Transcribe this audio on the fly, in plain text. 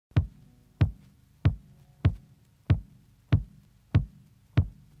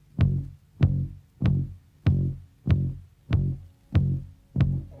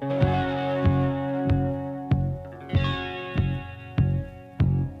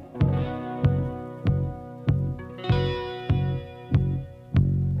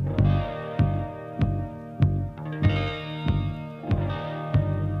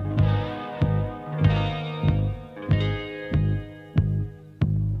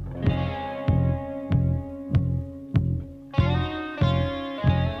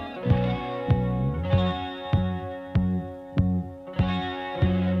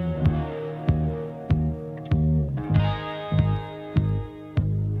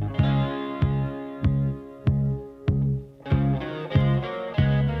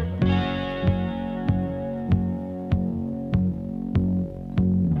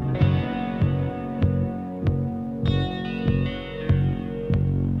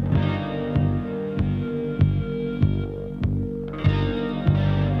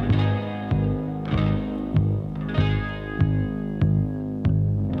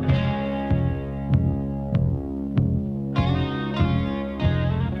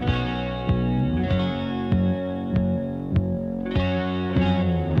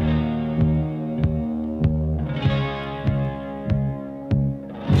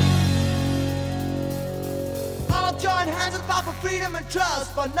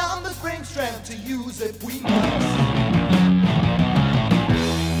trust, for numbers bring strength to use if we must.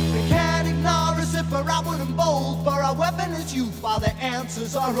 We can't ignore us if we're outward and bold, for our weapon is youth while the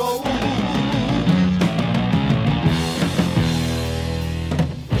answers are old.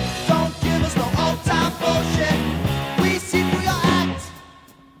 Don't give us no old-time bullshit. We see through your act.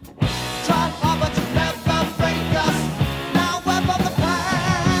 Try hard but you never break us. Now we're from the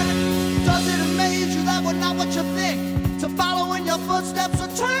past. Does it amaze you that we're not what you think? To follow in your footsteps or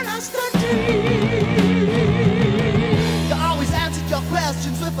turn us to dreams. You always answered your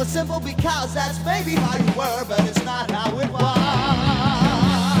questions with a simple because. That's maybe how you were, but it's not how it was.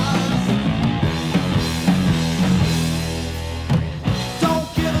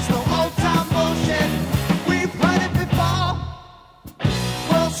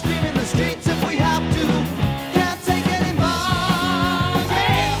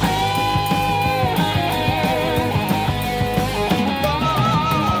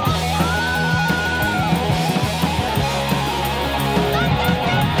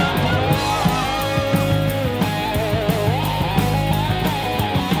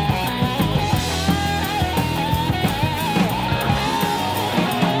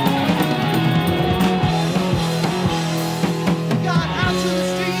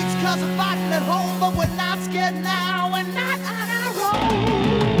 Now and not on our own.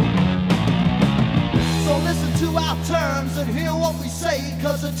 So listen to our terms and hear what we say,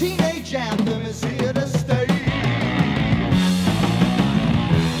 'cause a teenage anthem is here.